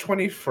Jordan's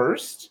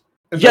 21st?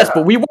 Yes,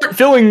 but we weren't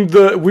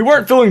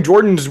filling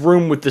Jordan's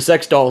room with the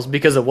sex dolls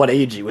because of what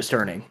age he was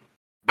turning.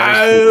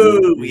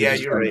 Oh, We yeah,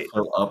 just you're trying to right.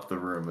 Fill up the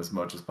room as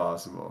much as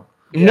possible.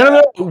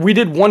 No, we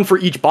did one for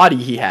each body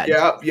he had.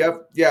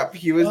 Yep.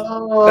 He was.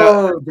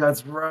 Oh,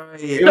 that's right.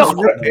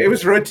 It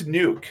was Road to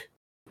Nuke.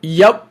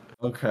 Yep.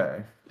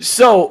 Okay.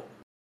 So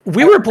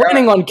we were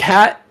planning on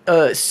Kat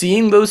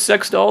seeing those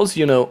sex dolls,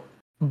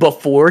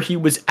 before he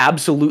was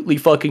absolutely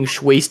fucking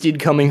wasted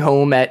coming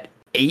home at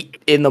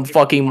 8 in the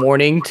fucking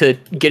morning to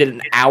get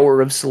an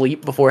hour of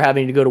sleep before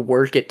having to go to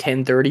work at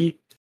 10:30.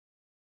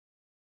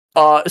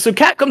 So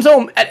Kat comes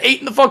home at 8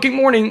 in the fucking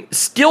morning,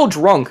 still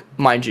drunk,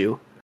 mind you,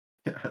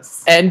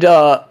 Yes. and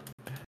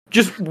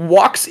just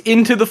walks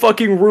into the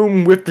fucking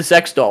room with the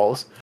sex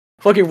dolls.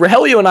 Fucking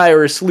Rogelio and I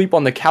are asleep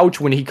on the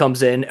couch when he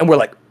comes in, and we're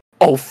like,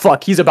 oh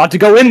fuck, he's about to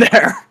go in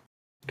there.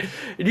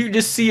 And you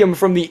just see him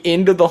from the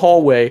end of the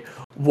hallway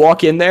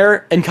walk in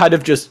there and kind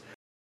of just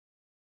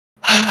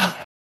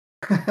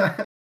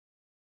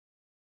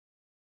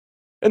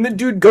and then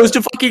dude goes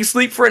to fucking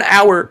sleep for an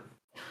hour,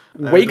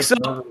 wakes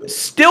up,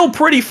 still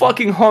pretty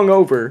fucking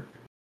hungover,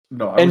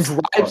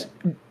 and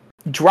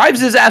drives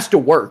his ass to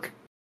work.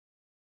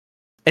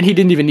 And he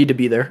didn't even need to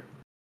be there.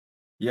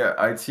 Yeah,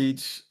 I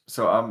teach.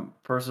 So I'm a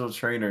personal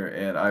trainer,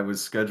 and I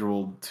was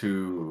scheduled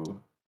to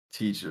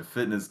teach a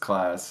fitness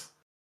class.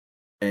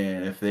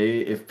 And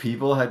if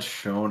people had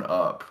shown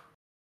up,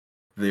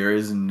 there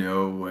is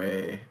no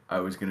way I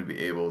was going to be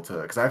able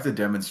to, because I have to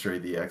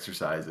demonstrate the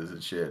exercises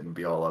and shit and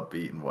be all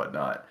upbeat and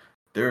whatnot.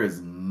 there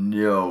is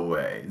no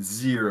way,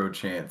 zero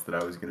chance that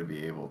I was going to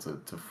be able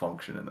to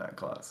function in that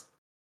class.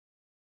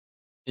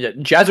 Yeah,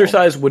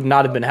 jazzercise would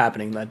not have been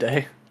happening that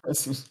day.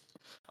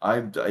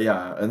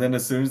 Yeah, and then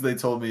as soon as they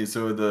told me,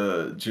 so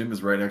the gym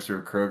is right next to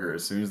a Kroger.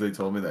 As soon as they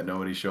told me that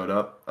nobody showed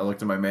up, I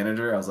looked at my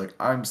manager. I was like,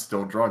 I'm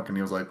still drunk, and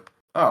he was like,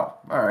 oh,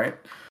 all right.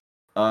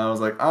 I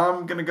was like,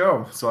 I'm gonna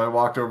go. So I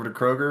walked over to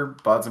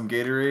Kroger, bought some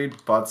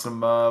Gatorade, bought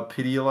some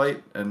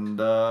Pedialyte, and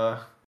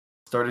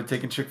started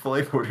taking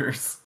Chick-fil-A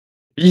orders.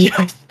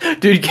 Yeah,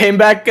 dude came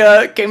back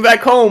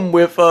home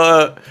with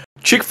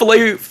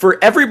Chick-fil-A for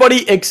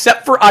everybody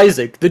except for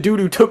Isaac, the dude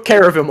who took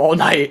care of him all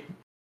night.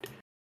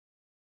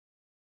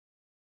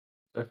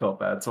 I felt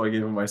bad, so I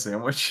gave him my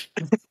sandwich.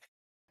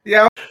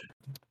 Yeah.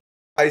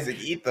 Isaac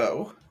eat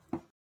though.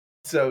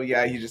 So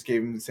yeah, he just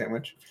gave him the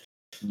sandwich.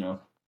 No.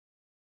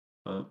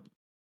 But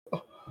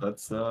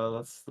that's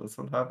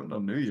what happened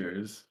on New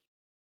Year's.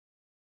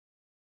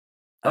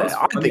 I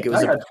think it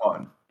was I had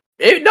fun.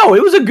 It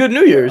was a good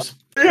New Year's.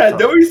 Yeah,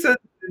 nobody said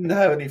they didn't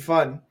have any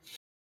fun.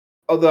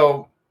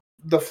 Although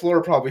the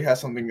floor probably has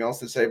something else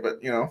to say,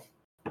 but you know.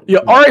 Yeah,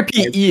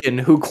 R.I.P. Ian,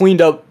 who cleaned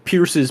up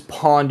Pierce's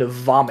pond of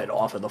vomit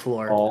off of the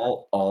floor.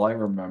 All I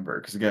remember,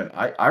 because again,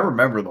 I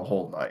remember the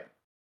whole night.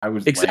 I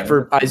was Except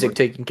for Isaac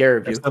taking care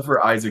of you. Except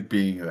for Isaac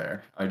being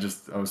there. I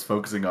was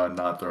focusing on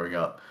not throwing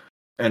up.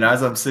 And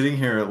as I'm sitting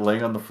here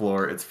laying on the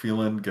floor, it's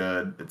feeling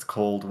good. It's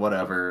cold,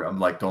 whatever. I'm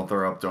like, don't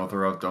throw up, don't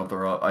throw up, don't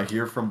throw up. I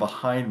hear from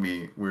behind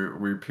me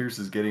where Pierce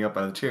is getting up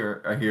out of the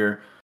chair. I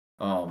hear,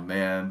 oh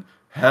man,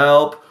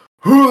 help.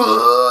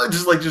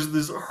 Just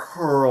this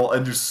hurl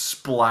and just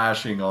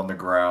splashing on the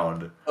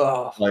ground.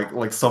 Oh.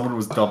 Like someone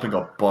was dumping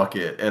a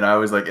bucket. And I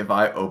was like, if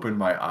I open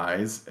my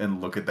eyes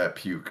and look at that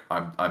puke,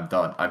 I'm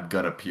done. I'm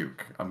gonna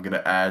puke. I'm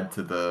gonna add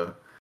to the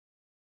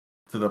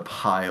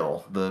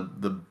pile,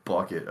 the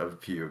bucket of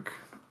puke.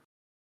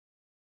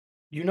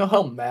 You know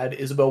how mad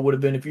Isabel would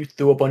have been if you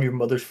threw up on your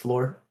mother's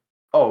floor?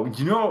 Oh,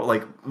 you know,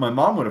 like my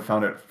mom would have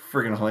found it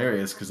friggin'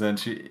 hilarious because then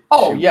she.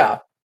 Yeah.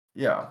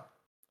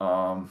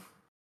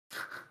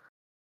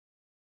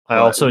 I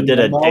also did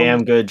a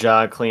damn good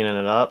job cleaning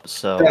it up.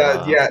 So.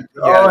 Yeah.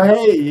 Oh,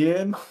 hey,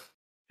 Ian.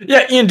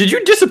 Yeah, Ian, did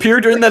you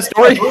disappear during that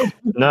story?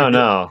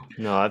 No,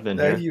 I've been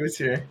here. He was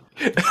here.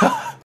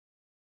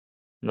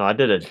 No, I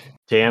did a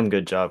damn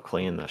good job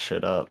cleaning that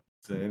shit up.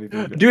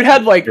 Dude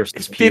had like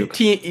Pierce's puke.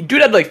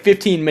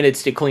 15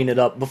 minutes to clean it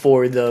up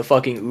before the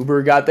fucking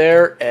Uber got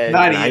there. And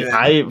Not even.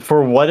 I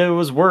for what it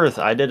was worth,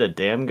 I did a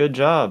damn good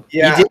job.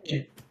 Yeah. You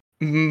did.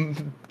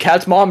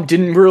 Kat's mom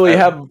didn't really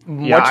have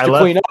much to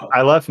clean up.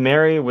 I left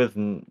Mary with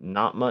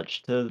not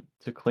much to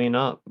clean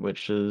up,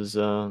 which is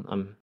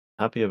I'm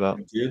happy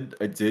about.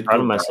 I did Proud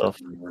go of back myself.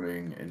 in the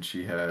morning and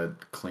she had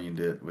cleaned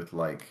it with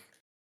like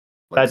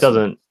That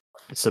doesn't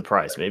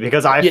surprise me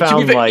because I to be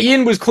found fair, like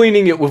Ian was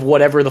cleaning it with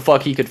whatever the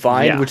fuck he could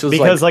find, which was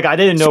because like I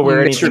didn't know some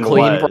where Mr. anything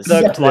Clean was.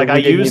 product Like that I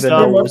we didn't used even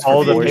up know was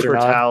all the yours or paper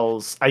not.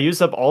 towels. I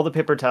used up all the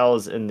paper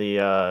towels in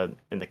the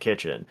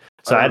kitchen.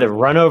 So I had to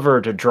run over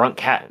to Drunk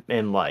Cat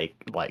and like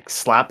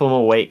slap him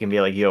awake and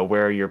be like, "Yo,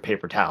 where are your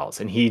paper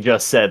towels?" And he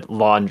just said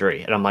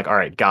laundry, and I'm like, "All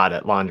right, got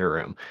it, laundry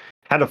room."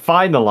 Had to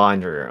find the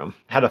laundry room.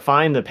 Had to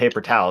find the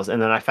paper towels,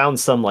 and then I found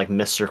some like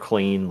Mr.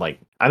 Clean. Like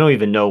I don't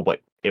even know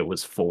what it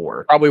was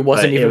for. Probably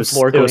wasn't But even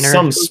floor It cleaner. was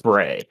some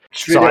spray.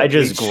 Straight So up I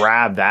just bleach.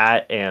 grabbed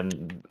that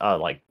and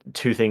like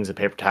 2 things of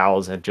paper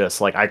towels and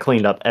just like I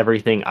cleaned up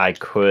everything I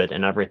could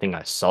and everything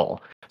I saw.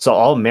 So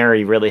all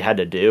Mary really had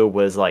to do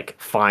was like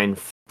find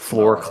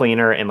floor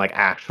cleaner and like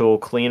actual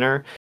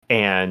cleaner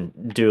and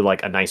do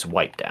like a nice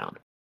wipe down.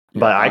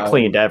 But I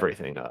cleaned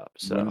everything up.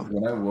 So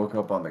when I woke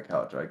up on the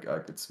couch, I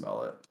could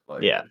smell it.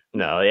 Like,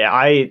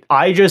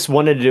 I just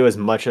wanted to do as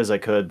much as I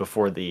could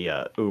before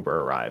the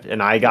Uber arrived,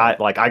 and I got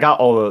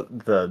all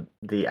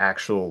the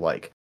actual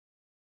like,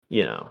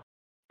 you know,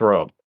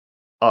 throw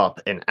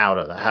up and out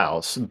of the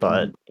house,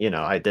 but you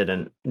know I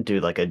didn't do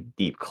like a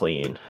deep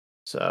clean,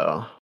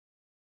 so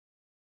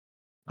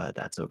but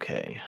that's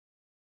okay.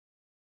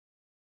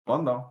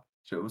 fun though.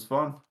 Shit was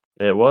fun.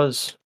 It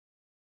was.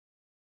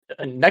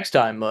 Next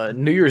time,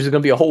 New Year's is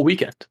gonna be a whole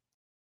weekend.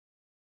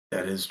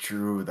 That is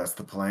true. That's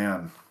the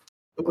plan.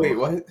 Wait,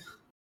 what?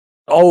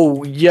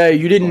 Oh yeah,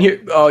 you didn't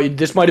hear. Oh,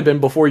 this might have been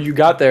before you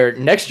got there.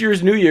 Next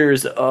year's New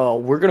Year's,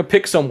 we're gonna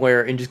pick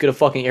somewhere and just get a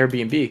fucking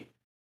Airbnb.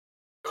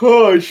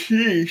 Oh,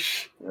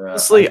 sheesh. Yeah,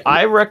 Honestly,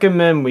 I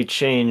recommend we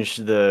change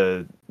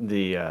the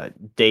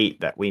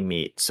date that we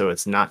meet so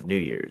it's not New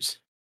Year's.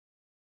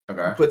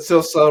 okay, But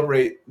still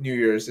celebrate New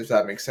Year's, if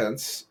that makes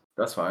sense.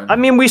 that's fine. I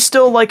mean, we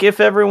still like if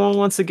everyone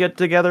wants to get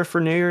together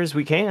for New Year's,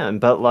 we can.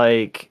 But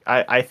like,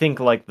 I think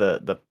like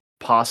the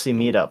posse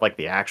meetup, like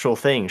the actual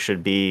thing,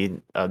 should be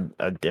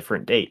a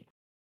different date.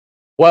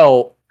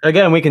 Well,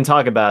 Again, we can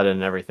talk about it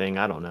and everything.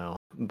 I don't know.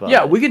 But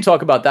yeah, we can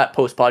talk about that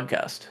post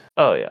podcast.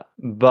 Oh yeah,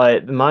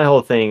 but my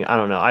whole thing, I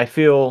don't know. I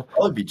feel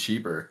Probably be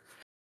cheaper.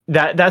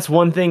 that's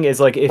one thing is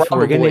like if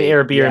we're getting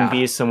Probably, Airbnb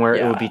yeah, somewhere,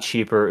 it would yeah. be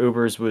cheaper.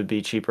 Ubers would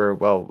be cheaper.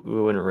 Well,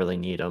 we wouldn't really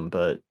need them,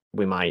 but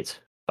we might.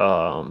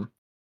 And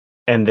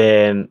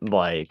then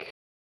like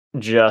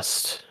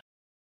just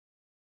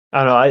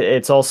I don't know.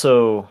 It's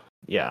also,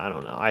 I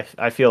don't know.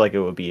 I feel like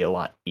it would be a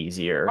lot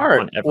easier All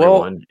right, on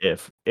well- everyone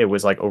if it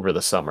was like over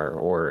the summer,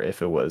 or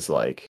if it was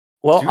like.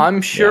 Well, Dude,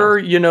 I'm sure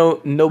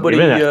nobody.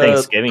 Even that I'm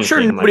Thanksgiving sure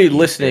thing might nobody be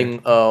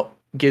listening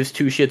gives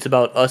two shits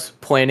about us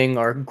planning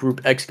our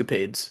group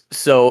escapades.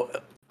 So,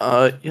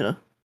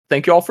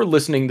 thank you all for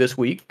listening this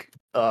week.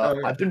 Oh,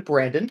 yeah. I've been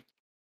Brandon.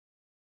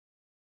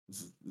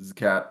 This is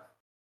Cat.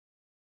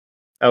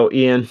 Oh,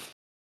 Ian.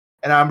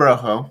 And I'm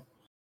Rojo.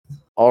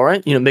 All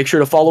right, make sure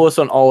to follow us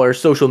on all our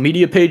social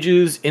media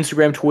pages: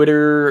 Instagram,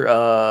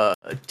 Twitter,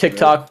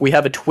 TikTok. We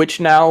have a Twitch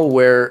now,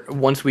 where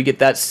once we get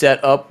that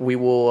set up, we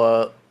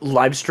will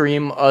live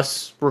stream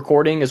us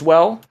recording as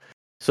well.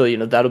 So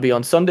that'll be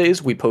on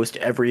Sundays. We post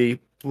every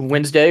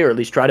Wednesday, or at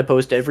least try to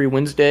post every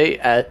Wednesday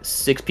at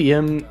 6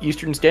 p.m.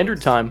 Eastern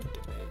Standard Time.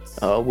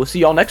 We'll see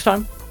y'all next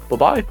time. Bye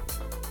bye.